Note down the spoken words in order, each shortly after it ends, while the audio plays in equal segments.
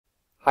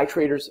Hi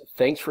traders,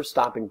 thanks for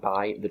stopping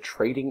by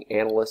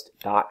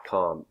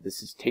thetradinganalyst.com.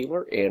 This is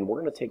Taylor and we're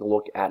going to take a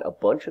look at a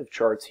bunch of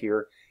charts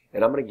here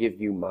and I'm going to give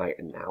you my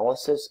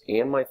analysis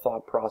and my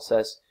thought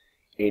process,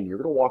 and you're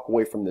going to walk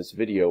away from this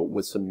video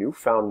with some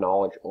newfound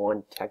knowledge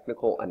on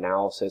technical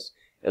analysis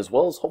as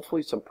well as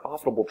hopefully some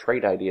profitable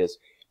trade ideas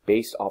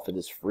based off of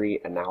this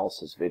free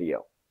analysis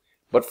video.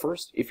 But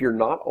first, if you're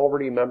not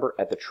already a member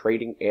at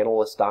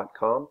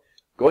thetradinganalyst.com,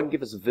 go ahead and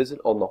give us a visit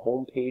on the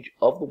home page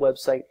of the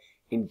website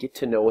and get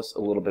to know us a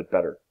little bit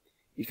better.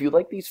 If you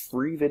like these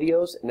free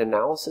videos and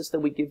analysis that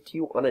we give to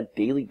you on a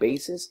daily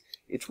basis,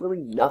 it's really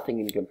nothing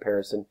in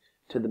comparison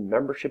to the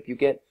membership you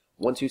get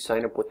once you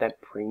sign up with that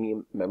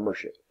premium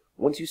membership.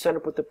 Once you sign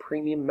up with the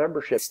premium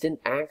membership, instant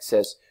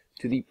access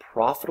to the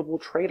profitable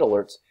trade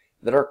alerts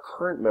that our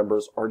current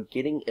members are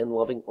getting and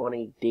loving on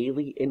a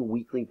daily and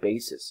weekly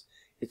basis.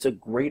 It's a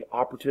great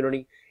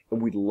opportunity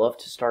and we'd love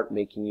to start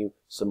making you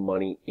some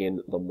money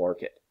in the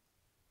market.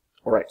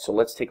 Alright, so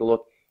let's take a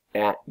look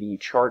at the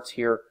charts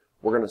here.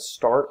 We're going to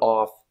start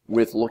off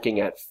with looking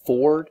at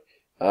Ford.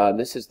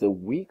 This is the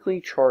weekly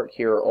chart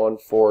here on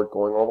Ford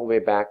going all the way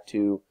back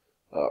to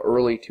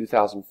early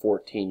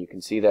 2014. You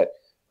can see that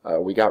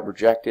we got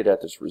rejected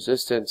at this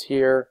resistance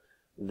here,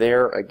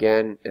 there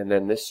again, and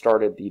then this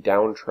started the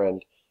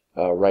downtrend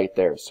right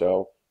there.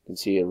 So you can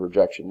see a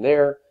rejection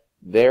there,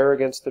 there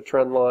against the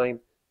trend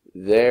line,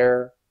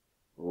 there,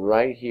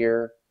 right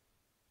here,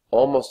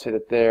 almost hit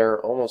it there,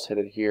 almost hit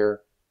it here,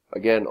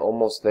 again,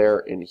 almost there,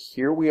 and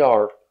here we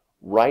are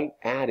right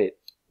at it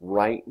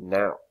right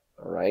now.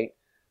 All right.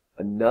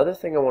 Another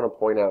thing I want to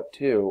point out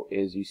too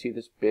is you see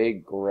this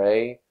big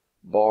gray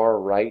bar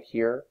right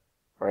here.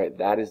 All right,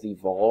 that is the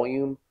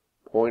volume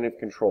point of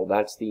control.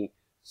 That's the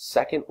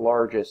second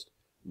largest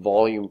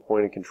volume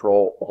point of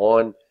control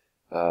on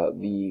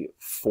the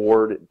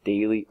Ford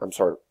daily.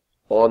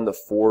 On the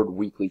Ford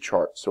weekly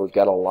chart. So we've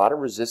got a lot of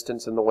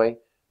resistance in the way.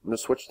 I'm going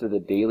to switch to the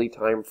daily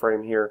time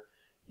frame here.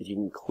 You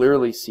can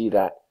clearly see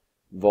that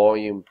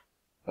volume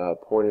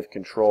point of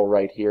control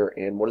right here.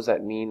 And what does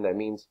that mean? That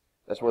means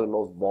that's where the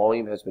most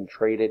volume has been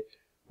traded,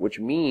 which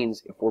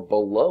means if we're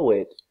below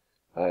it,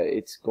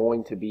 it's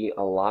going to be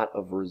a lot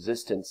of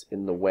resistance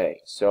in the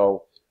way.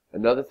 So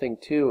another thing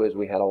too is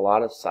we had a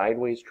lot of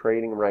sideways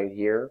trading right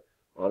here.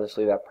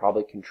 Honestly, that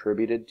probably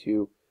contributed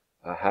to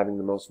having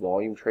the most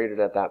volume traded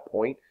at that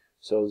point.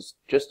 So it's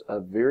just a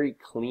very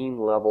clean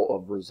level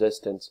of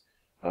resistance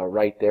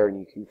right there, and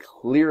you can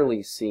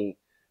clearly see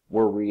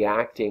we're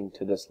reacting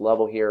to this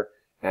level here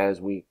as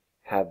we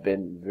have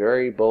been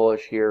very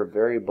bullish here,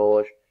 very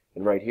bullish,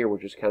 and right here we're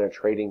just kind of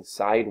trading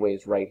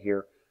sideways right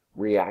here,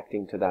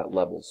 reacting to that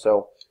level.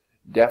 So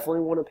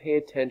definitely want to pay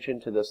attention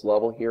to this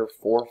level here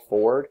for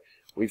Ford.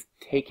 We've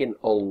taken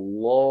a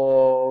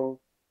long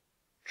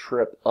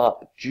trip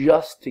up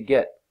just to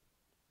get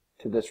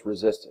to this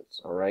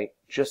resistance, all right,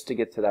 just to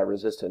get to that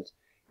resistance,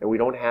 and we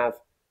don't have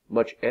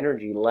much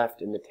energy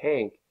left in the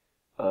tank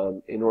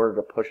in order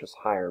to push us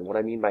higher. And what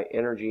I mean by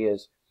energy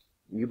is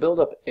you build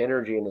up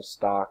energy in a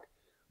stock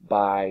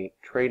by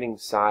trading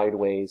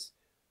sideways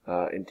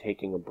and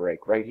taking a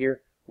break. Right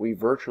here, we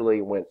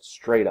virtually went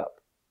straight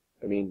up.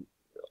 I mean,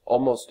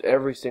 almost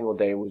every single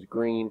day was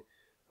green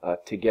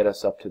to get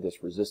us up to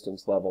this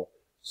resistance level.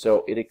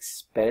 So it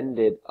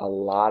expended a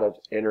lot of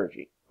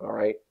energy, all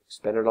right,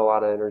 expended a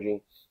lot of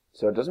energy.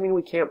 So it doesn't mean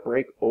we can't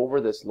break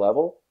over this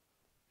level.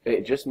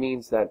 It just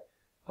means that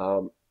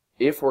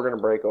if we're going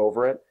to break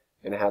over it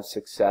and have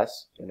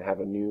success and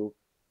have a new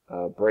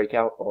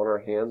breakout on our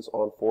hands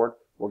on Ford,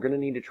 we're going to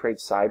need to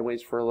trade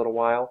sideways for a little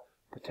while,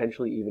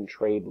 potentially even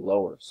trade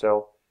lower.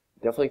 So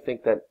definitely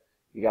think that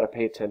you got to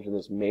pay attention to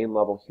this main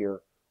level here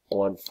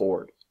on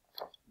Ford.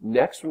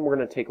 Next one we're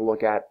going to take a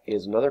look at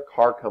is another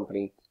car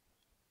company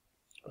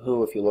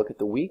who, if you look at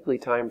the weekly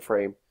time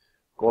frame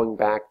going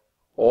back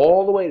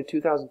all the way to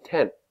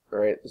 2010, all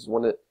right, this is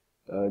one that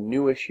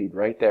new issued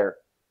right there,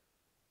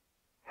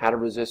 had a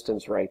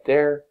resistance right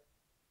there,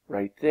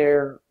 right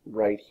there,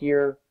 right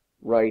here,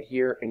 right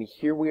here, and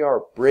here we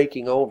are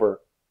breaking over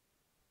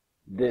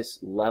this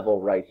level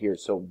right here.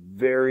 So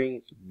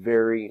very,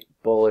 very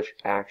bullish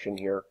action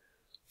here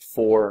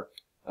for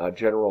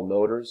General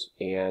Motors,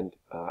 and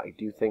I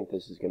do think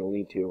this is going to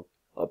lead to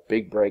a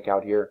big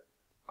breakout here.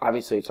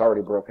 Obviously, it's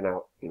already broken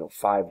out,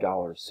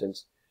 $5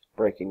 since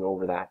breaking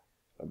over that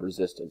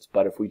resistance.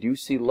 But if we do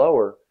see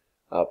lower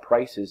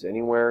prices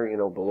anywhere,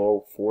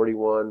 below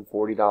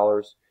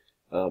 $40,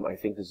 I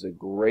think this is a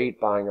great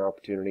buying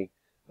opportunity,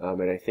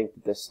 and I think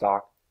that this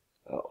stock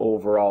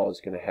overall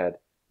is going to head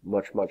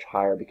much, much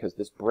higher because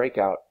this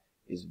breakout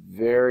is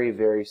very,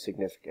 very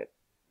significant.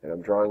 And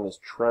I'm drawing this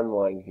trend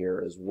line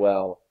here as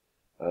well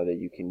that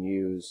you can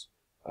use.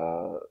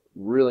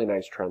 Really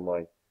nice trend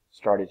line.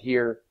 Started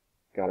here,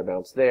 got a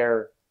bounce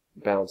there,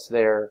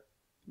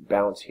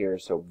 bounce here.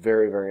 So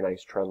very, very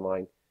nice trend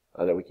line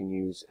that we can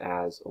use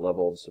as a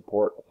level of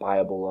support, a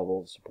buyable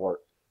level of support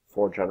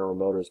for General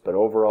Motors. But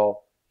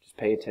overall, just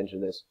pay attention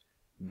to this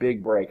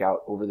big breakout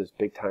over this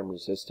big time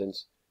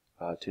resistance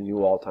to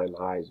new all-time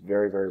highs.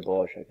 Very, very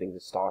bullish. I think the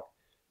stock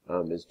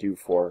is due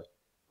for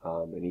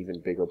an even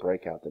bigger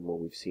breakout than what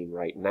we've seen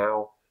right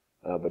now.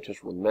 But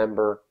just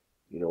remember,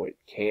 it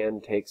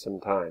can take some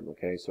time,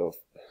 okay? So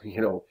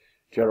if,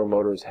 General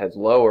Motors heads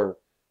lower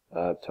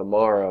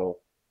tomorrow,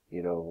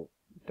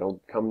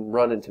 don't come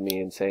running to me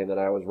and saying that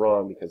I was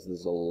wrong, because this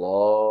is a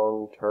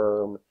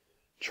long-term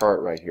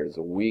chart right here. It's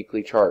a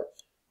weekly chart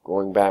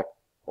going back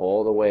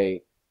all the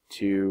way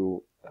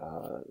to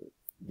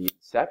the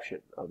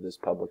inception of this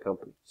public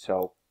company.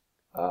 So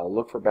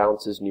look for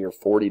bounces near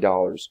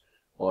 $40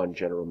 on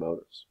General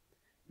Motors.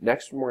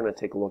 Next one we're going to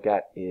take a look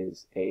at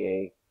is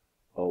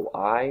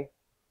AAOI,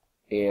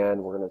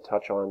 and we're going to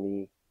touch on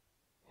the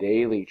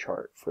daily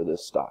chart for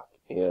this stock.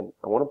 And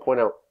I want to point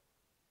out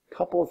a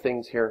couple of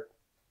things here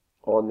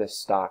on this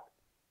stock.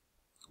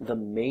 The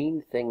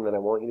main thing that I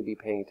want you to be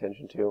paying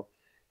attention to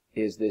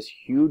is this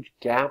huge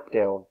gap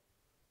down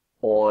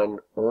on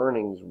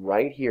earnings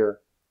right here.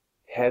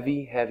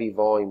 Heavy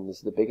volume. This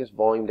is the biggest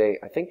volume day,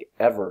 I think,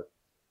 ever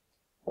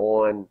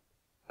on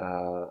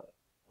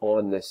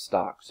this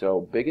stock.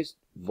 So biggest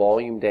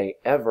volume day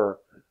ever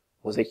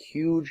was a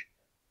huge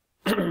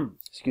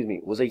excuse me,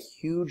 was a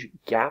huge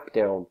gap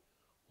down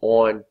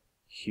on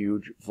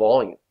huge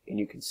volume. And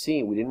you can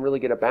see we didn't really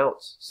get a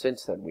bounce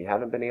since then. We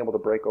haven't been able to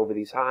break over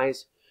these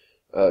highs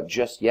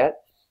just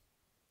yet.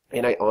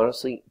 And I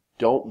honestly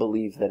don't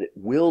believe that it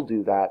will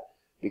do that,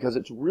 because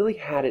it's really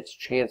had its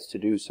chance to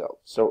do so.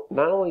 So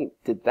not only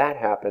did that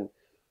happen,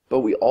 but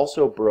we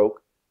also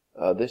broke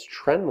this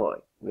trend line.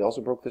 We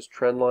also broke this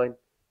trend line,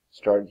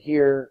 started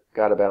here,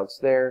 got a bounce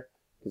there.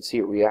 You can see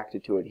it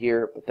reacted to it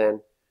here, but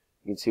then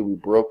you can see we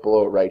broke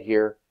below it right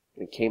here,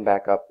 and it came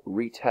back up,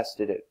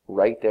 retested it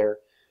right there,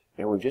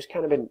 and we've just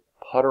kind of been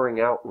puttering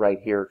out right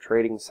here,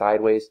 trading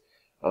sideways.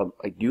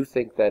 I do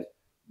think that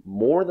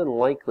more than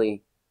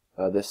likely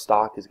this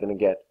stock is going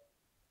to get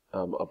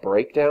a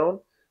breakdown.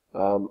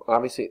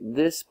 Obviously,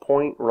 this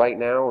point right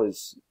now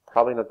is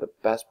probably not the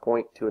best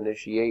point to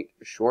initiate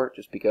a short,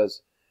 just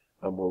because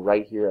we're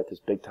right here at this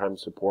big time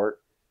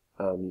support.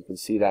 You can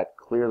see that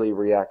clearly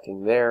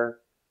reacting there,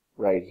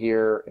 right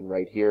here, and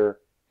right here,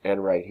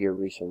 and right here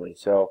recently.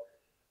 So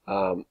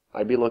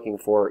I'd be looking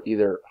for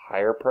either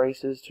higher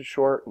prices to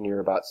short near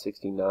about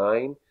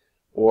 69,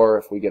 or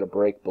if we get a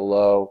break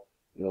below,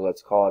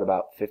 let's call it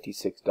about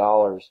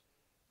 $56,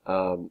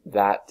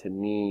 that to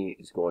me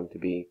is going to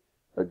be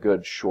a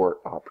good short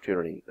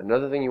opportunity.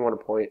 Another thing you want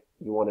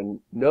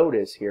to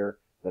notice here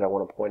that I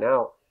want to point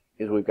out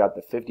is we've got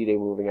the 50-day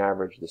moving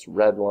average, this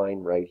red line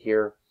right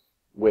here,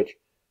 which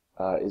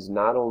is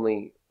not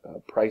only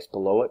priced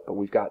below it, but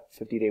we've got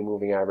 50-day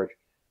moving average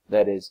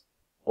that is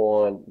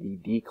on the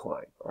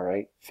decline. All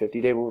right,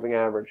 50-day moving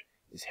average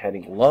is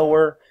heading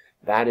lower.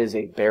 That is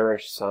a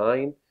bearish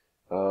sign,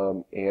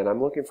 and I'm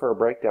looking for a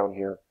breakdown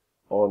here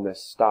on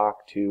this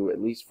stock to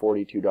at least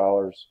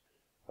 $42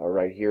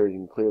 right here. You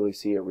can clearly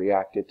see it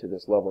reacted to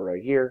this level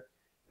right here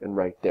and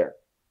right there.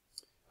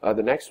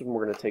 The next one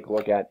we're going to take a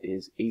look at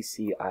is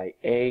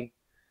ACIA,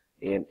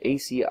 and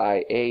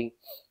ACIA,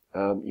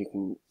 you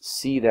can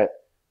see that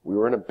we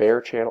were in a bear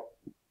channel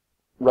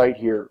right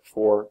here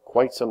for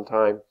quite some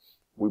time.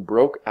 We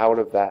broke out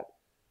of that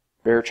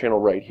bear channel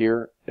right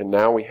here, and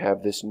now we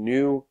have this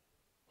new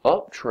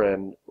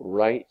uptrend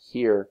right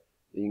here.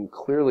 You can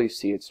clearly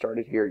see it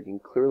started here. You can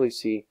clearly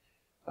see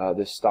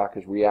this stock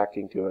is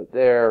reacting to it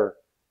there,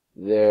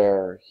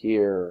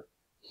 here,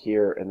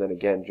 and then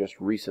again just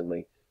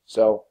recently.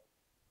 So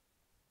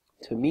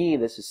to me,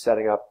 this is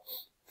setting up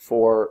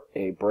for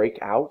a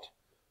breakout.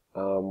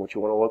 What you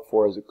want to look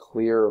for is a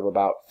clear of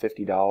about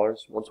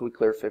 $50. Once we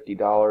clear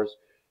 $50,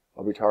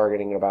 I'll be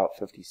targeting about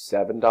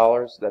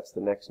 $57. That's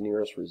the next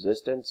nearest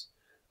resistance.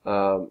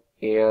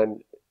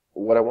 And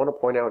what I want to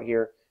point out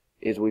here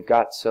is we've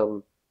got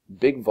some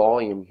big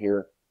volume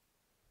here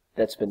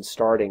that's been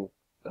starting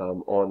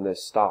on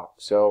this stock.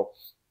 So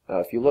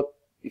if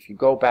you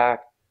go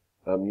back,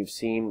 you've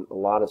seen a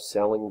lot of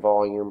selling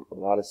volume,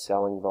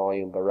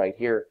 but right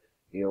here,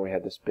 we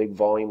had this big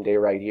volume day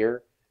right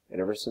here,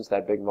 and ever since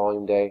that big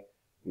volume day,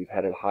 we've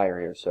headed higher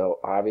here. So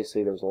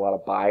obviously there was a lot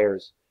of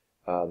buyers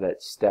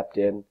that stepped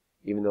in,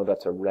 even though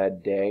that's a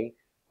red day,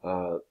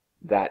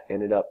 that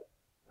ended up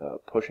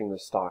pushing the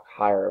stock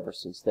higher ever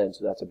since then.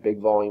 So that's a big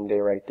volume day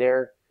right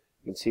there.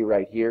 You can see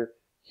right here,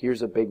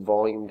 here's a big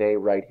volume day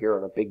right here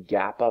on a big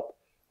gap up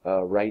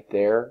right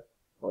there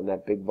on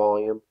that big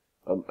volume.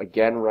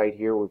 Again, right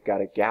here, we've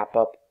got a gap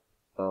up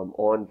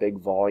on big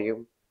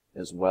volume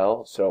as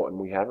well. So, and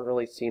we haven't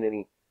really seen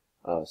any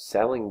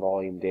selling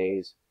volume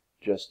days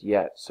just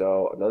yet.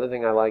 So another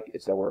thing I like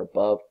is that we're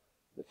above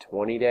the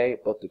 20-day,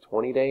 both the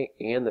 20-day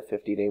and the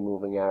 50-day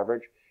moving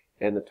average,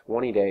 and the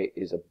 20-day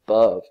is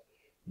above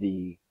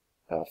the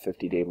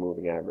 50-day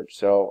moving average.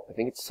 So I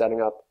think it's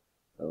setting up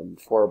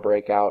for a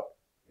breakout.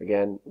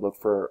 Again, look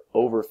for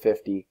over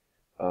 50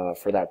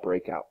 for that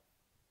breakout.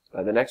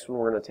 The next one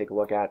we're going to take a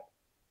look at,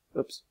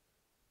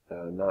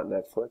 not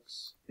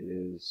Netflix,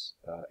 is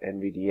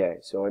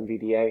NVDA. So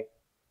NVDA,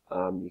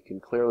 you can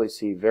clearly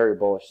see very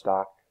bullish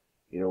stock.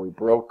 We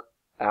broke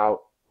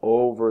out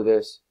over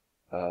this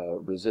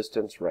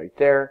resistance right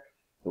there,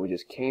 and we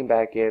just came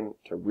back in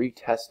to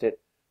retest it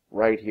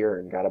right here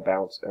and got a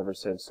bounce ever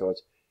since. So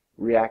it's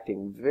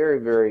reacting very,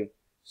 very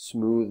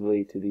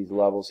smoothly to these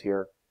levels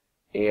here.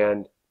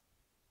 And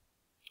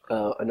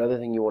another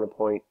thing you want to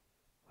point,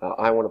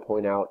 I want to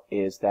point out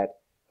is that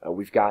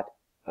we've got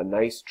a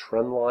nice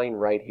trend line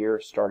right here,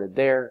 started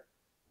there,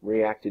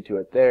 reacted to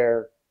it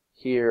there,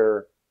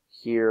 here,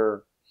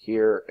 here,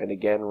 here, and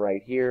again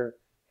right here,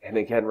 and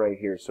again right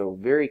here. So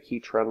very key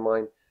trend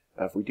line.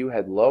 If we do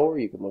head lower,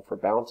 you can look for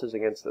bounces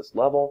against this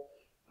level.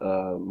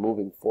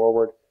 Moving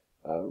forward,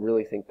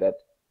 really think that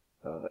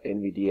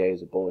NVDA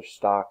is a bullish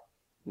stock.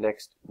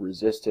 Next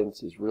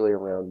resistance is really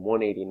around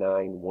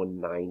 189,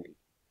 190.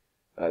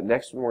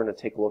 Next one we're going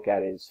to take a look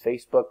at is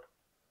Facebook.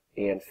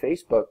 And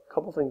Facebook, a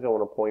couple things I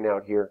want to point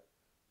out here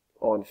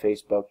on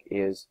Facebook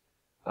is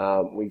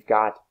we've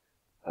got,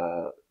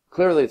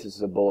 clearly this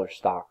is a bullish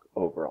stock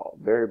overall,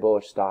 very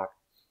bullish stock.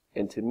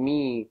 And to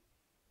me,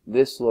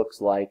 this looks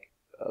like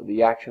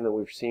the action that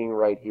we're seeing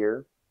right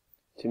here.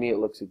 To me, it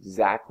looks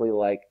exactly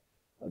like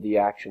the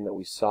action that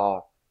we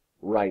saw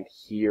right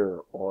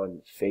here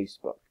on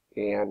Facebook.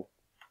 And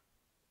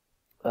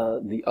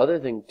the other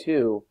thing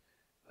too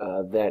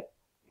that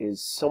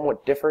is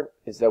somewhat different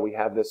is that we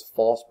have this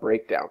false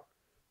breakdown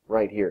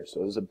right here.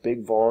 So there's a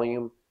big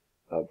volume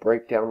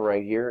breakdown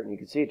right here, and you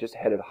can see it just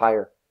headed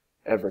higher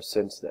ever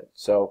since then.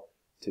 So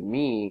to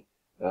me,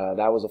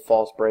 that was a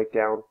false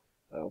breakdown,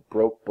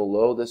 broke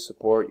below this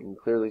support. You can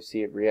clearly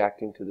see it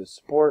reacting to this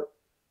support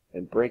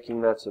and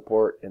breaking that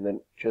support, and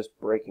then just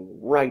breaking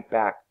right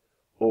back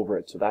over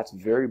it. So that's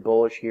very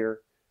bullish here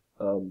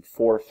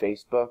for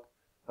Facebook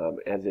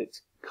as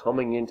it's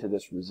coming into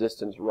this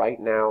resistance right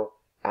now.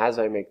 As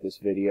I make this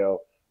video,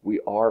 we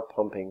are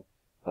pumping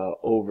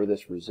over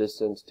this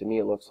resistance. To me,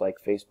 it looks like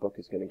Facebook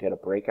is going to get a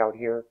breakout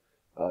here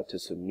to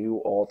some new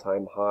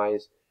all-time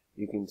highs.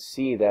 You can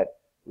see that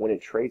when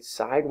it trades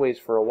sideways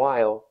for a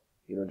while,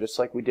 you know, just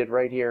like we did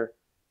right here,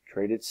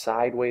 traded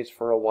sideways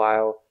for a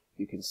while,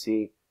 you can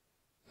see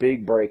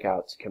big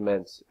breakouts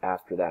commence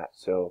after that.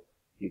 So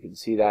you can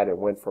see that it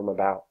went from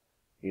about,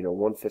 you know,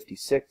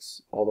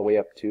 156 all the way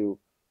up to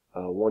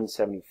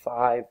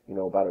 175, you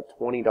know, about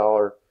a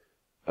 $20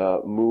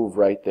 move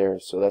right there.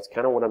 So that's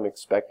kind of what I'm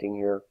expecting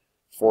here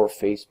for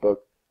Facebook.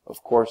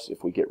 Of course,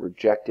 if we get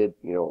rejected,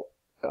 you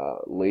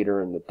know,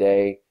 later in the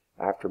day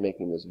after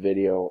making this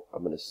video,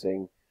 I'm going to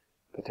sing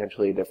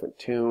potentially a different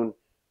tune.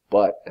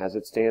 But as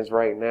it stands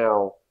right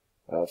now,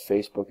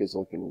 Facebook is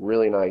looking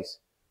really nice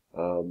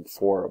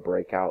for a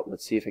breakout.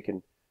 Let's see if it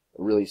can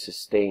really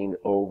sustain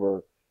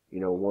over,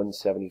 you know,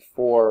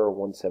 174,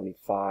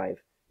 175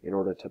 in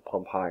order to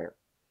pump higher.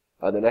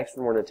 The next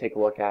one we're going to take a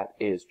look at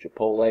is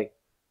Chipotle.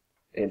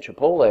 And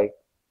Chipotle,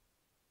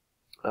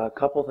 a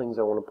couple things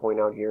I want to point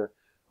out here.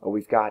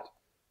 We've got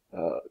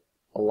a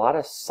lot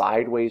of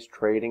sideways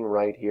trading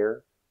right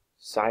here.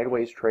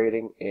 Sideways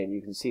trading, and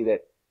you can see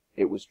that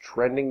it was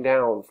trending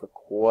down for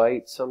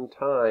quite some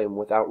time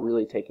without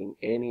really taking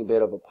any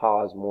bit of a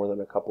pause more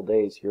than a couple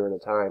days here at a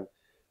time.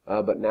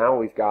 But now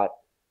we've got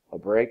a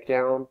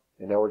breakdown,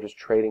 and now we're just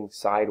trading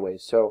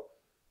sideways. So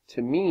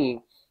to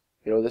me,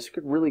 you know, this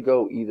could really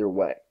go either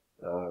way.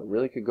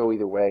 Really could go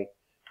either way.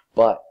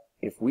 But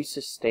if we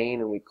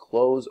sustain and we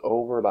close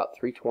over about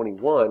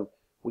 321,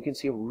 we can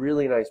see a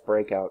really nice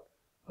breakout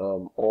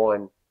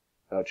on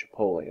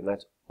Chipotle. And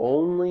that's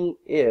only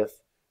if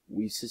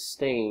we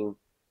sustain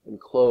and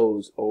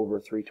close over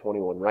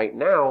 321. Right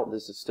now,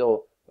 this is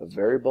still a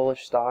very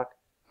bullish stock.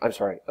 I'm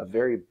sorry, a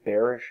very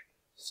bearish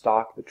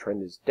stock. The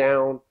trend is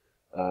down.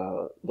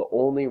 The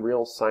only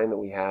real sign that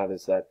we have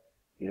is that,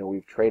 you know,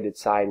 we've traded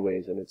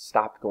sideways and it's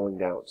stopped going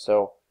down.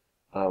 So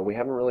we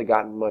haven't really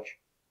gotten much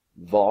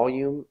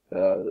volume,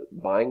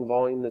 buying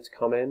volume that's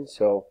come in.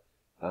 So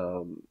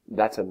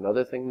that's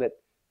another thing that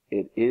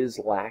it is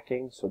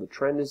lacking. So the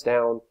trend is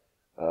down.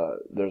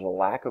 There's a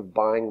lack of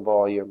buying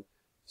volume.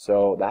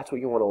 So that's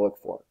what you want to look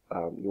for.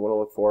 You want to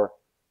look for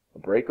a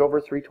break over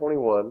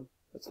 321.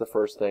 That's the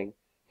first thing.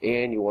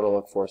 And you want to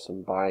look for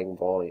some buying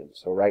volume.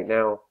 So right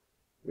now,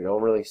 we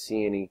don't really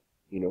see any,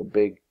 you know,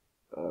 big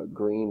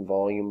green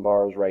volume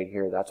bars right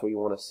here. That's what you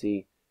want to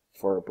see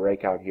for a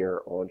breakout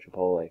here on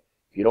Chipotle.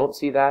 If you don't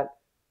see that,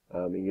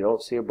 and you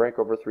don't see a break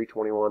over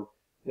 321,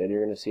 then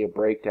you're going to see a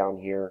breakdown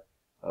here,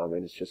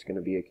 and it's just going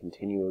to be a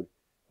continued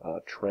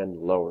trend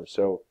lower.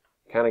 So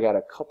kind of got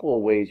a couple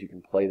of ways you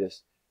can play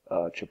this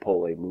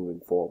Chipotle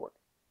moving forward.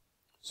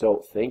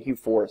 So thank you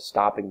for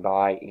stopping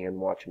by and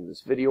watching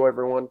this video,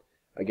 everyone.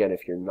 Again,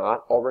 if you're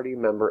not already a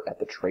member at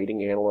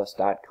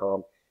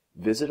thetradinganalyst.com,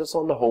 visit us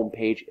on the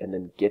homepage and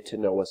then get to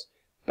know us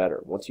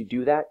better. Once you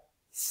do that,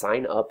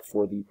 sign up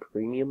for the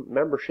premium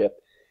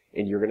membership,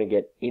 and you're going to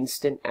get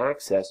instant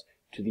access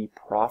to the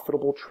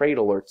profitable trade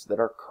alerts that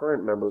our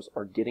current members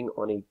are getting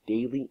on a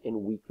daily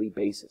and weekly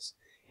basis.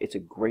 It's a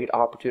great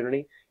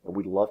opportunity, and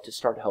we'd love to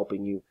start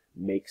helping you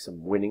make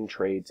some winning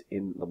trades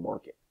in the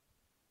market.